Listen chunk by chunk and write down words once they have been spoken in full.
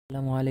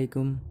আসসালামু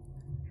আলাইকুম।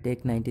 টেক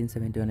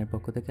 1971 এর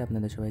পক্ষ থেকে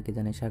আপনাদের সবাইকে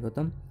জানাই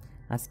স্বাগতম।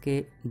 আজকে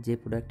যে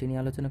প্রোডাক্টটি নিয়ে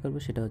আলোচনা করব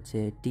সেটা হচ্ছে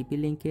টিপি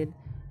লিংকের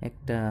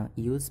একটা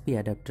ইউএসবি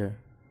অ্যাডাপ্টার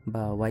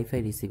বা ওয়াইফাই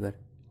রিসিভার।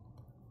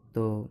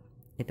 তো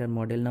এটার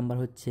মডেল নাম্বার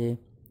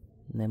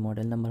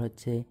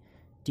হচ্ছে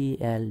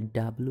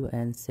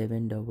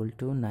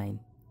TLWN722N।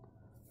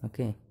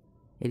 ওকে,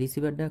 এই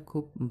রিসিভারটা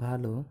খুব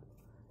ভালো।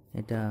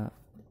 এটা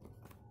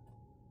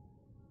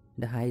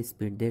হাই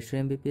স্পিড 150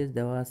 MBPS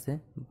দেওয়া আছে,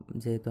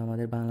 যেহেতু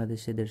আমাদের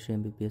বাংলাদেশে 150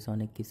 MBPS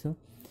অনেক কিছু।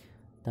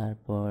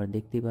 তারপর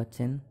দেখতেই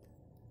পাচ্ছেন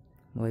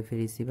ওয়াইফাই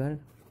রিসিভার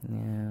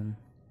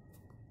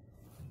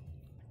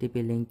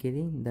টিপি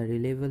লিঙ্কেরই দ্য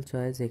রিলেয়েবল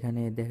চয়েস।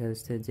 এখানে দেখা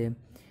যাচ্ছে যে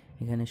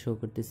এখানে শো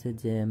করতেছে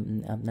যে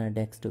আপনারা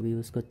ডেস্কটপ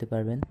ইউজ করতে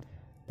পারবেন,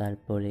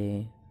 তারপরে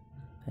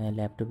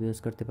ল্যাপটপ ইউজ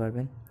করতে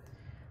পারবেন।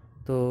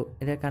 তো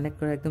এটা কানেক্ট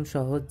করা একদম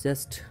সহজ।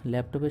 জাস্ট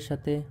ল্যাপটপের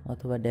সাথে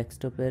অথবা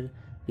ডেস্কটপের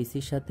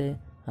পিসির সাথে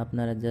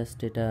আপনারা জাস্ট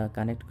এটা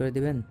কানেক্ট করে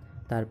দিবেন,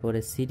 তারপরে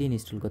সিডি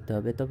ইনস্টল করতে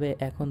হবে। তবে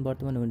এখন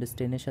বর্তমানে উইন্ডোজ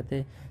 10-এর সাথে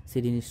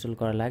সিডি ইনস্টল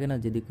করা লাগে না।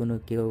 যদি কোনো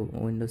কেউ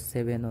উইন্ডোজ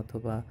 7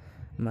 অথবা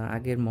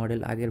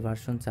আগের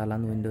ভার্সন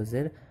চালান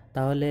উইন্ডোজের,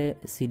 তাহলে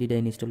সিডিটা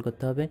ইনস্টল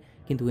করতে হবে।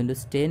 কিন্তু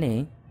উইন্ডোজ 10-এ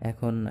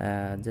এখন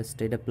জাস্ট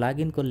এটা প্লাগ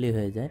ইন করলেই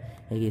হয়ে যায়,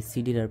 এই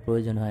সিডির আর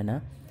প্রয়োজন হয় না।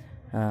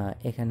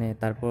 এখানে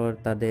তারপর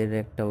তাদের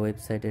একটা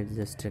ওয়েবসাইটের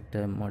জাস্ট একটা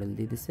মডেল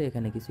দিয়ে দিচ্ছে,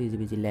 এখানে কিছু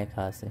ইজিবিজি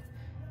লেখা আছে।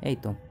 এই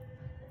তো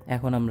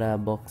এখন আমরা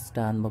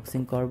বক্সটা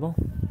আনবক্সিং করব,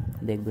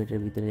 দেখব এটার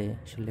ভিতরে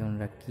আসলে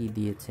ওনারা কি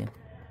দিয়েছে।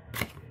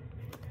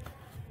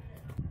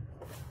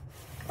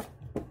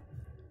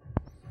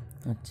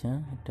 আচ্ছা,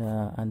 এটা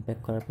আনপ্যাক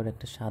করার পর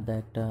একটা সাদা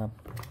একটা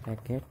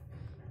প্যাকেট,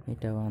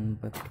 এটাও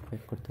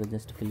আনপ্যাক করতে হবে,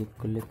 জাস্ট ফ্লিপ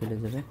করলে খুলে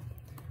যাবে।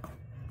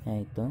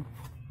 এই তো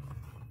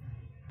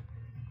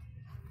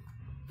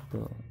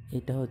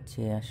এটা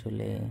হচ্ছে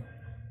আসলে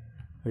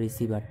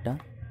রিসিভারটা।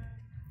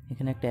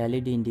 এখানে একটা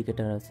এলইডি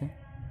ইন্ডিকেটর আছে,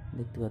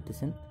 দেখতে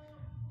পাচ্ছেন।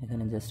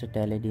 এখানে জাস্ট একটা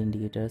এলইডি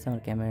ইন্ডিকেটর আছে।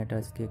 আমার ক্যামেরাটা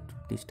আজকে একটু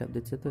ডিস্টার্ব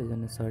দিচ্ছে, তো এই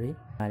জন্য সরি।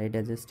 আর এটা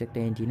জাস্ট একটা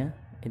এন্টিনা,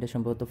 এটা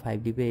সম্ভবত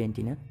 5dB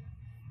এন্টিনা।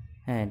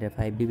 হ্যাঁ, এটা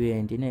 5dB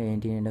এন্টিনা।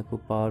 এন্টিনাটা খুব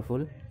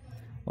পাওয়ারফুল।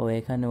 ও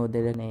এখানে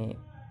ওদের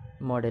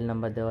মডেল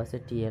নাম্বার দেওয়া আছে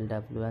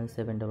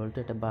TLWN722।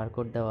 এটা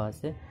বারকোড দেওয়া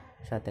আছে,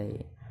 সাথে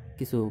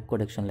কিছু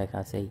কোডেকশন লেখা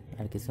আছে, এই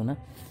আর কিছু না।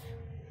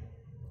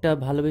 একটা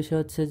ভালো বিষয়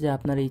হচ্ছে যে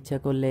আপনারা ইচ্ছা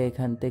করলে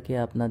এখান থেকে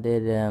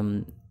আপনাদের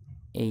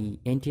এই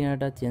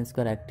এন্টিনাটা চেঞ্জ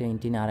করে একটা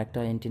এন্টিনা আর একটা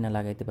এন্টিনা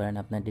লাগাইতে পারেন,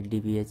 আপনাদের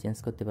ডিবিএ চেঞ্জ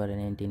করতে পারেন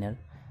এন্টিনার।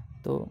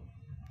 তো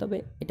তবে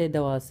এটাই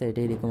দেওয়া আছে,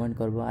 এটাই রিকমেন্ড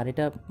করব। আর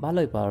এটা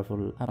ভালোই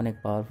পাওয়ারফুল, অনেক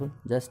পাওয়ারফুল।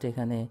 জাস্ট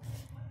এখানে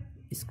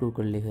স্ক্রু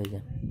করলেই হয়ে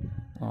যায়।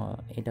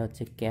 এটা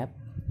হচ্ছে ক্যাপ,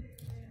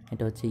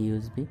 এটা হচ্ছে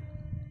ইউএসবি।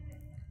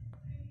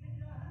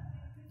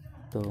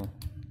 তো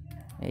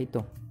এই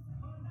তো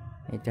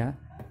এটা।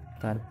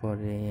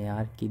 তারপরে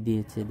আর কি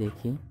দিয়েছে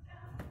দেখি,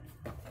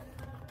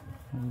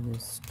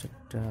 জাস্ট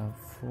একটা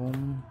ফোম।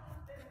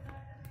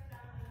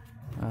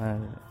 আর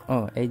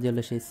এই যে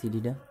হলো সেই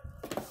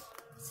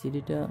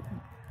সিডিটা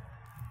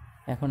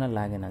এখন আর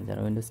লাগে না, যারা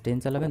উইন্ডোজ 10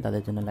 চালাবেন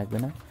তাদের জন্য লাগবে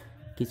না।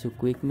 কিছু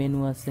কুইক মেনু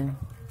আছে,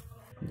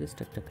 জাস্ট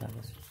একটা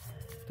কাগজ।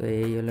 তো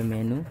এই হলো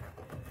মেনু,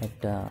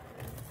 একটা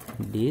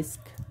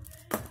ডিস্ক,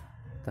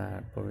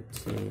 তারপর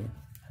হচ্ছে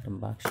একটা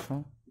বাক্স,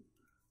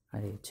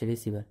 আর এই হচ্ছে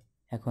রিসিভার।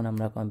 এখন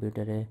আমরা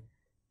কম্পিউটারে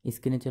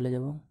স্ক্রিনে চলে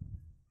যাব,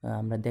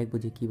 আমরা দেখব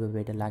যে কীভাবে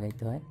এটা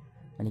লাগাইতে হয়,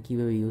 মানে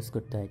কীভাবে ইউজ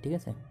করতে হয়। ঠিক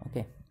আছে,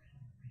 ওকে।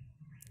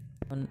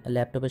 এখন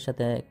ল্যাপটপের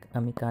সাথে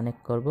আমি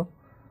কানেক্ট করব।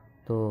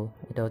 তো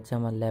এটা হচ্ছে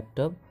আমার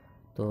ল্যাপটপ।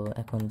 তো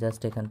এখন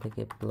জাস্ট এখান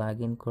থেকে প্লাগ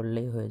ইন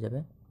করলেই হয়ে যাবে।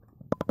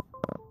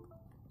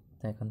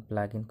 তো এখন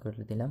প্লাগ ইন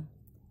করে দিলাম।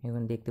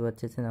 এখন দেখতে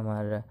পাচ্ছেন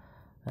আমার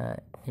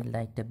এই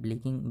লাইটটা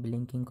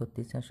ব্লিঙ্কিং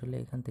করতেছে। আসলে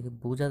এখান থেকে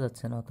বোঝা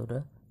যাচ্ছে না অতটা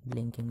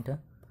ব্লিঙ্কিংটা।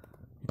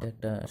 এটা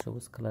একটা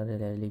সবুজ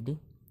কালারের এলইডি।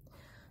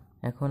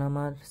 এখন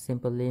আমার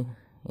সিম্পলি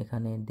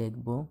এখানে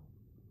দেখব,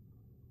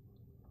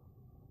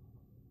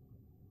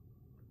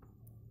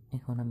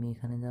 এখন আমি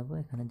এখানে যাব।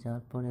 এখানে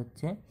যাওয়ার পরে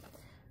হচ্ছে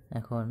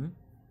এখন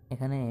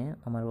এখানে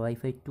আমার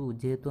ওয়াইফাই 2,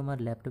 যেহেতু আমার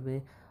ল্যাপটপে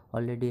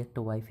অলরেডি একটা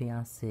ওয়াইফাই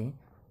আছে,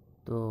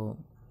 তো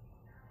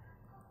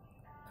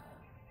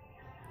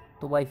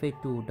ওয়াইফাই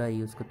 2টা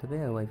ইউজ করতে হবে।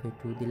 ওয়াইফাই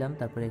 2 দিলাম।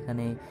 তারপরে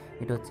এখানে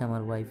এটা হচ্ছে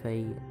আমার ওয়াইফাই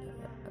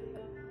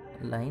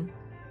লাইন।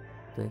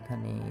 তো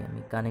এখানে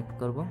আমি কানেক্ট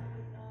করব।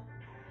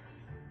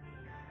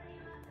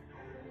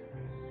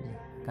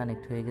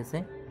 কানেক্ট হয়ে গেছে,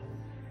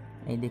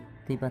 এই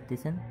দেখতেই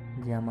পাচ্ছেন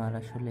যে আমার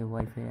আসলে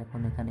ওয়াইফাই এখন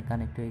এখানে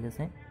কানেক্ট হয়ে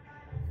গেছে।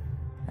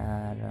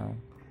 আর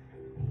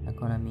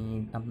এখন আমি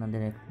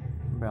আপনাদের এক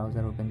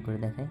ব্রাউজার ওপেন করে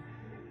দেখাই।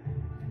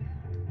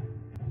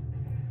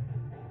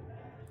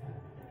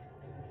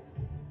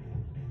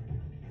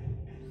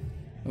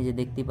 এই যে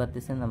দেখতেই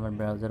পাচ্ছেন আমার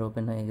ব্রাউজার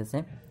ওপেন হয়ে গেছে।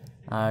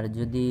 আর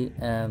যদি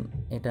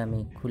এটা আমি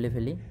খুলে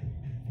ফেলি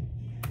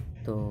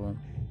তো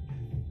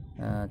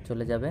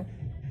চলে যাবে।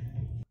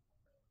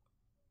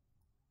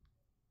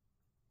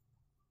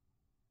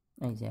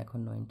 এই যে এখন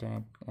নো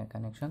ইন্টারনেট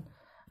কানেকশন।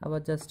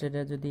 আবার জাস্ট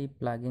এটা যদি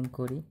প্লাগ ইন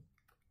করি,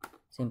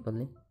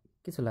 সিম্পলি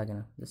কিছু লাগে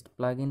না, জাস্ট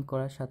প্লাগ ইন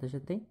করার সাথে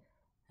সাথেই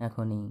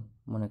এখনই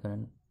মনে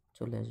করেন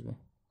চলে আসবে।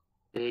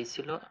 এই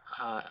ছিল।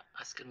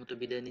 আজকের মতো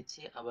বিদায়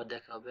নিচ্ছি, আবার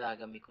দেখা হবে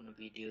আগামী কোনো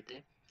ভিডিওতে।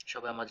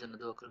 সবাই আমার জন্য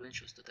দোয়া করবেন,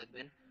 সুস্থ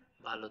থাকবেন,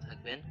 ভালো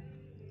থাকবেন।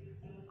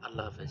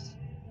 আল্লাহ হাফেজ।